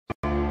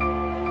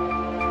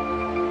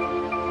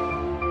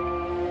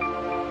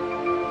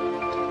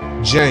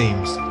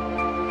James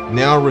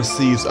now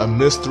receives a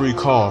mystery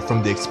call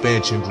from the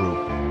expansion group.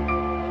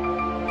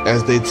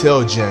 As they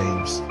tell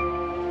James,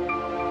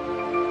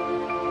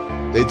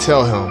 they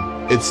tell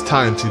him it's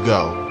time to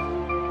go.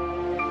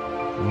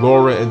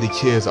 Laura and the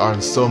kids are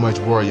in so much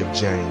worry of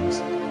James.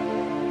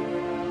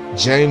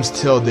 James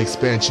tells the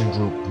expansion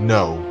group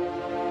no,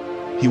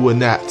 he will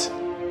not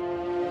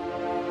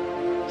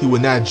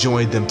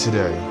join them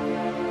today.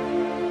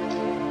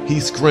 He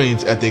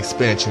screams at the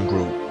expansion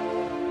group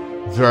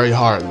very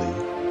hardly,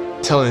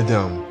 telling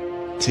them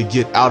to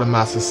get out of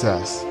my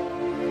success.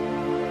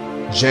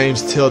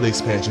 James tells the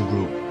expansion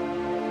group,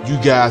 you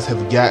guys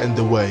have gotten in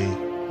the way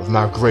of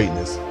my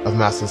greatness, of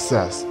my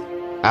success.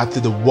 After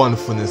the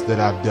wonderfulness that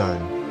I've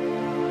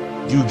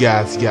done, you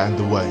guys got in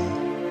the way.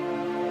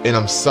 And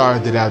I'm sorry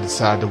that I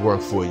decided to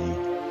work for you,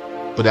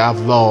 but I've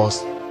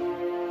lost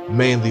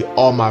mainly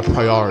all my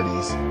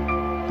priorities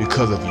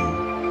because of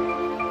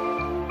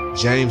you.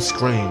 James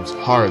screams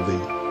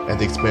hardly at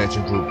the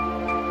expansion group,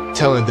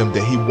 telling them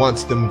that he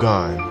wants them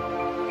gone,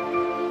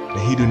 and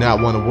he do not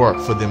want to work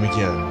for them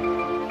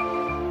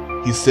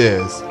again. He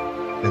says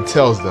and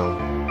tells them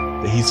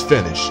that he's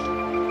finished.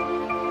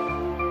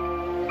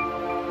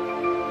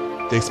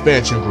 The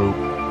expansion group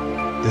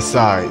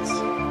decides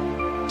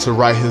to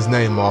write his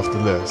name off the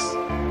list,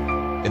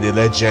 and they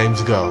let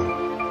James go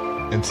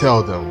and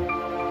tell them.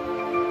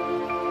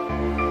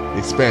 The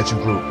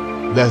expansion group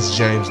lets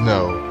James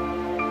know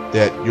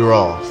that you're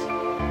off,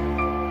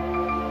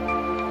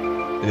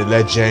 and they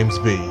let James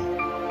be.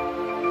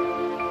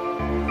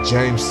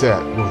 James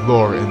sat with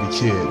Laura and the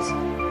kids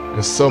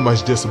in so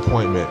much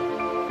disappointment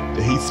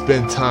that he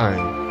spent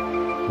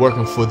time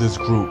working for this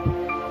group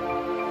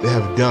that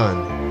have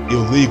done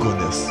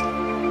illegalness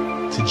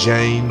to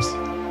James,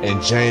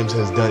 and James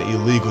has done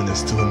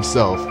illegalness to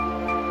himself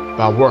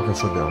by working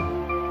for them.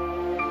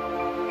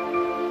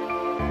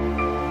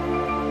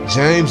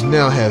 James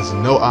now has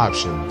no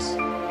options.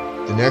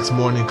 The next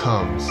morning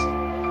comes.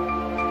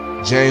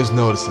 James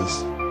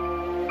notices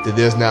that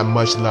there's not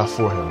much left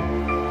for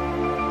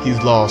him.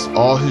 He's lost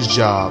all his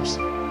jobs.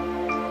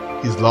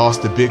 He's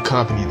lost the big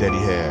company that he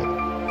had.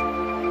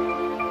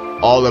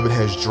 All of it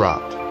has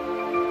dropped.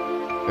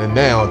 And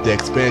now the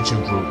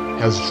expansion group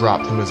has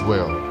dropped him as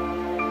well.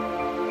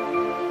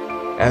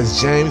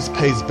 As James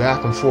paced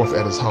back and forth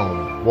at his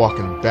home,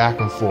 walking back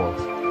and forth,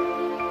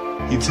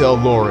 he tells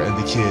Laura and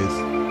the kids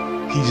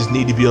he just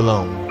need to be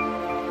alone.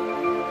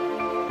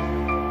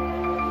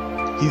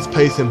 He's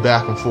pacing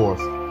back and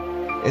forth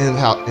in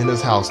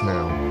his house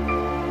now,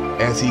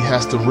 as he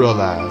has to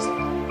realize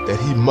that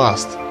he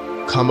must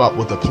come up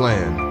with a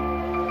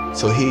plan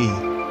so he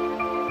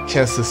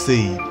can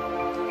succeed